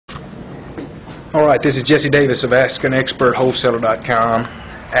Alright, this is Jesse Davis of AskAnExpertWholesaler.com.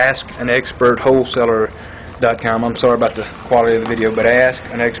 AskAnExpertWholesaler.com. I'm sorry about the quality of the video, but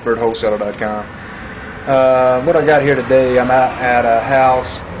AskAnExpertWholesaler.com. What I got here today, I'm out at a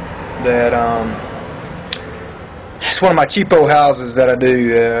house that it's one of my cheapo houses that I do,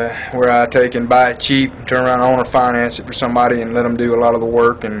 where I take and buy it cheap, turn around and owner finance it for somebody and let them do a lot of the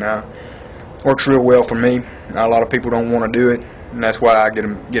work, and works real well for me. A lot of people don't want to do it, and that's why I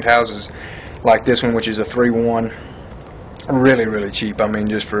get houses like this one, which is a 3-1, really cheap. I mean,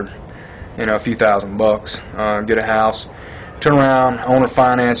 just for a few $1,000 get a house, turn around, owner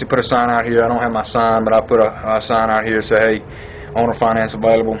finance it, put a sign out here. I don't have my sign, but I put a sign out here, say, hey, owner finance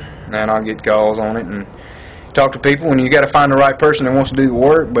available, and I'll get calls on it and talk to people. And you got to find the right person that wants to do the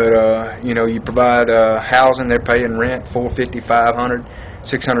work, but you provide housing. They're paying rent $450, $500,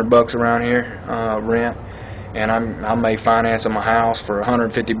 $600 around here, rent, and I may finance them a house for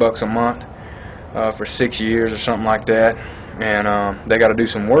 $150 a month for 6 years or something like that. And they got to do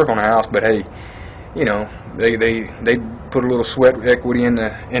some work on the house, but hey, they put a little sweat equity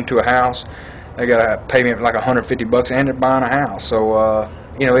into a house. They got a payment like $150, and they're buying a house. So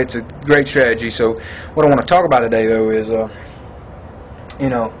it's a great strategy. So what I want to talk about today, though, is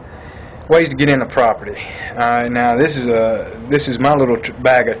ways to get in the property. Now this is my little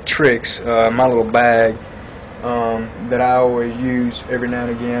bag of tricks, my little bag that I always use every now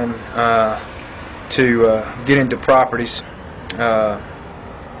and again to get into properties, and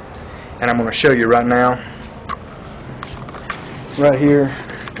I'm going to show you right now. Right here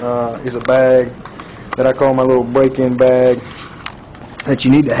is a bag that I call my little break-in bag that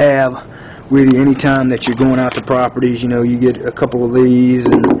you need to have with you anytime that you're going out to properties. You get a couple of these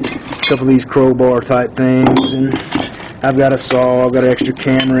and a couple of these crowbar type things, and I've got a saw, I've got an extra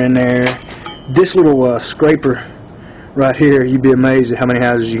camera in there. This little scraper right here, you'd be amazed at how many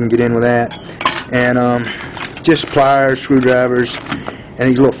houses you can get in with that. And just pliers, screwdrivers, and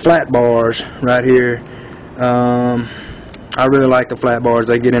these little flat bars right here. I really like the flat bars.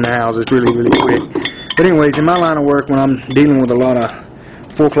 They get in the houses really quick. But anyways, in my line of work, when I'm dealing with a lot of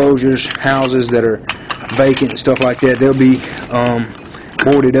foreclosures, houses that are vacant and stuff like that, they'll be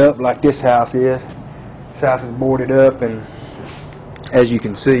boarded up like this house is. This house is boarded up, and as you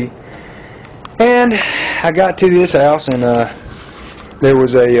can see. And I got to this house, and there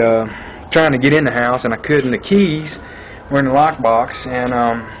was a trying to get in the house, and I couldn't. The keys were in the lockbox, and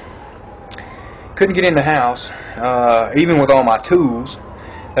couldn't get in the house, even with all my tools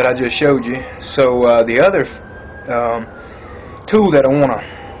that I just showed you. So the other tool that I want to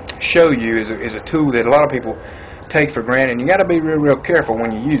show you is a tool that a lot of people take for granted, and you got to be real careful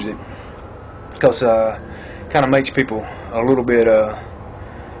when you use it, because kind of makes people a little bit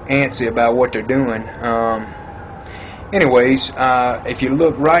antsy about what they're doing. Anyways, if you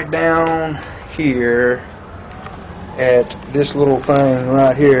look right down here at this little thing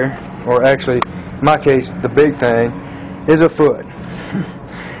right here, or actually in my case the big thing is a foot.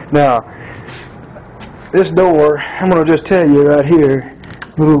 Now this door, I'm going to just tell you right here,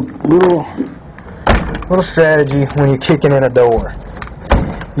 little strategy when you're kicking in a door.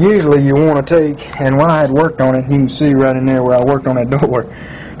 Usually you want to take, and when I had worked on it, you can see right in there where I worked on that door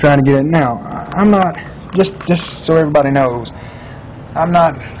trying to get it. Now I'm not, just so everybody knows, I'm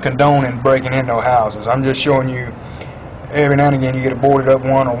not condoning breaking into houses. I'm just showing you every now and again you get a boarded up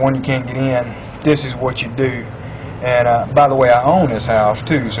one or one you can't get in. This is what you do. And by the way, I own this house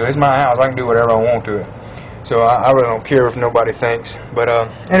too, so it's my house. I can do whatever I want to it. So I really don't care if nobody thinks. But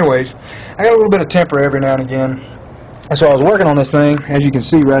anyways, I got a little bit of temper every now and again. And so I was working on this thing, as you can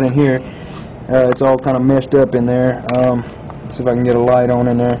see right in here. It's all kind of messed up in there. Let's see if I can get a light on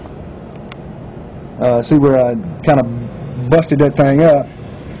in there. See where I kind of busted that thing up.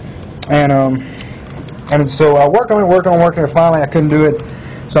 And so I worked on it, and finally I couldn't do it.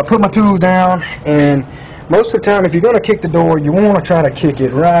 So I put my tools down, and most of the time if you're going to kick the door, you want to try to kick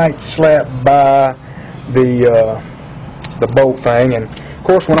it right slap by the bolt thing. And of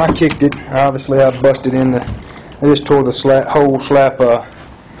course when I kicked it, obviously I busted in I just tore the whole slap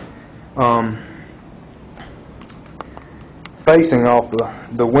facing off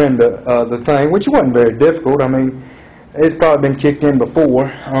the window, the thing, which wasn't very difficult. I mean, it's probably been kicked in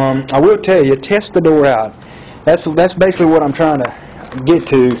before. I will tell you, test the door out. That's basically what I'm trying to get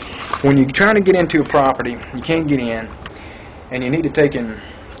to. When you're trying to get into a property, you can't get in, and you need to take and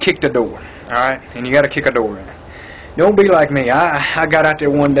kick the door. All right, and you got to kick a door in. Don't be like me. I got out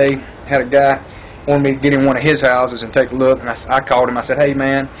there one day, had a guy wanted me to get in one of his houses and take a look, and I called him. I said, hey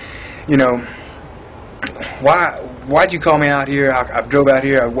man, why'd you call me out here? I drove out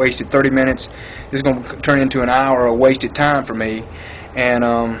here, I wasted 30 minutes. This is going to turn into an hour of wasted time for me. And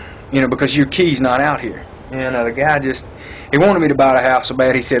you know, because your key's not out here. And the guy just, he wanted me to buy the house so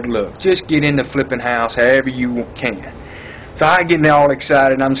bad. He said, look, just get in the flipping house however you can. So I getting all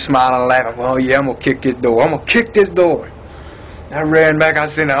excited, and I'm smiling and laughing. Well, yeah, I'm going to kick this door. I'm going to kick this door. I ran back. I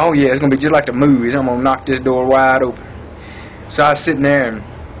said, oh, yeah, it's going to be just like the movies. I'm going to knock this door wide open. So I was sitting there, and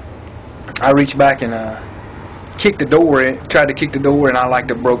I reached back and kicked the door in, tried to kick the door, and I like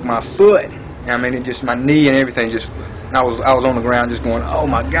to broke my foot. I mean, it just, my knee and everything just, I was on the ground just going, oh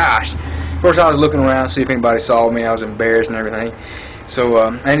my gosh. Of course, I was looking around to see if anybody saw me. I was embarrassed and everything. So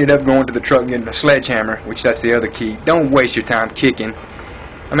I ended up going to the truck and getting a sledgehammer, which that's the other key. Don't waste your time kicking.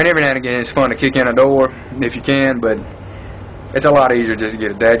 I mean, every now and again it's fun to kick in a door if you can, but it's a lot easier just to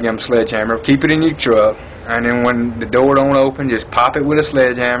get a dadgum sledgehammer. Keep it in your truck, and then when the door don't open, just pop it with a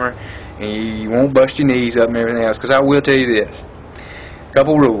sledgehammer, and you won't bust your knees up and everything else. Because I will tell you this.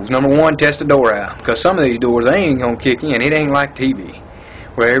 Couple rules. Number one, test the door out, because some of these doors, they ain't going to kick in. It ain't like TV,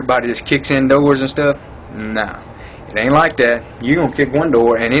 where everybody just kicks in doors and stuff. Nah, it ain't like that. You're going to kick one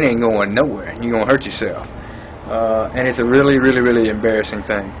door, and it ain't going nowhere. You're going to hurt yourself. And it's a really, really, really embarrassing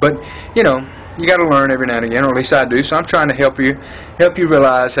thing. But, you know, you got to learn every now and again, or at least I do. So I'm trying to help you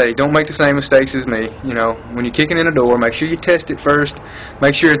realize, hey, don't make the same mistakes as me. You know, when you're kicking in a door, make sure you test it first.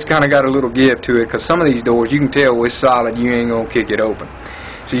 Make sure it's kind of got a little give to it, because some of these doors, you can tell it's solid. You ain't going to kick it open.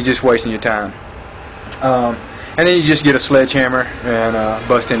 So you're just wasting your time. And then you just get a sledgehammer and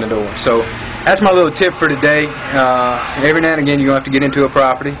bust in the door. So that's my little tip for today. Every now and again you're going to have to get into a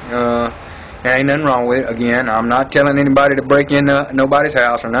property. There ain't nothing wrong with it. Again, I'm not telling anybody to break into nobody's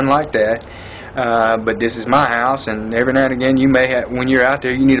house or nothing like that. But this is my house, and every now and again you may have, when you're out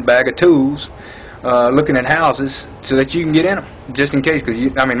there, you need a bag of tools looking at houses so that you can get in them, just in case.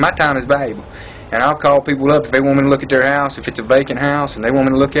 Because I mean, my time is valuable. And I'll call people up if they want me to look at their house. If it's a vacant house and they want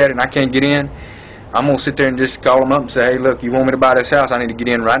me to look at it and I can't get in, I'm going to sit there and just call them up and say, hey, look, you want me to buy this house? I need to get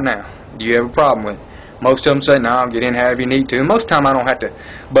in right now. Do you have a problem with it? Most of them say, no, I'll get in however you need to. And most of the time I don't have to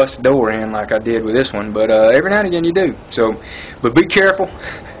bust the door in like I did with this one. But every now and again you do. So, but be careful.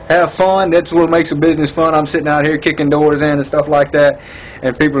 Have fun. That's what makes a business fun. I'm sitting out here kicking doors in and stuff like that,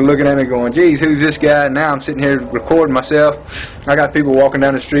 and people are looking at me going, geez, who's this guy? And now I'm sitting here recording myself. I got people walking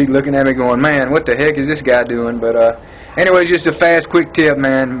down the street looking at me going, man, what the heck is this guy doing? But anyways, just a fast, quick tip,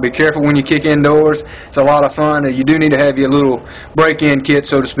 man. Be careful when you kick in doors. It's a lot of fun. You do need to have your little break-in kit,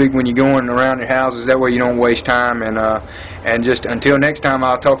 so to speak, when you're going around your houses. That way you don't waste time. And just until next time,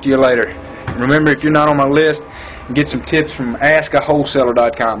 I'll talk to you later. Remember, if you're not on my list, get some tips from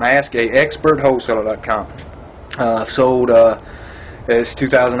askawholesaler.com. askexpertwholesaler.com. I've sold, it's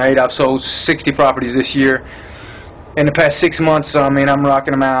 2008, I've sold 60 properties this year. In the past 6 months, I mean, I'm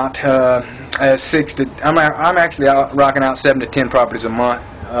rocking them out. I'm actually out rocking out 7 to 10 properties a month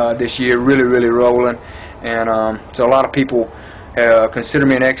this year, really, really rolling. And so a lot of people consider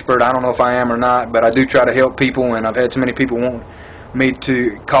me an expert. I don't know if I am or not, but I do try to help people, and I've had so many people want me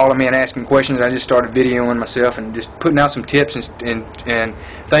to calling me and asking questions. I just started videoing myself and just putting out some tips and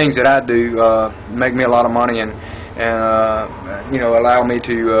things that I do make me a lot of money and you know, allow me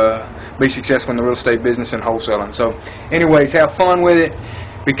to be successful in the real estate business and wholesaling. So anyways, have fun with it.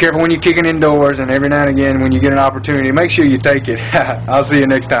 Be careful when you're kicking indoors, and every now and again when you get an opportunity, make sure you take it. I'll see you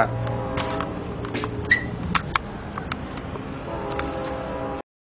next time.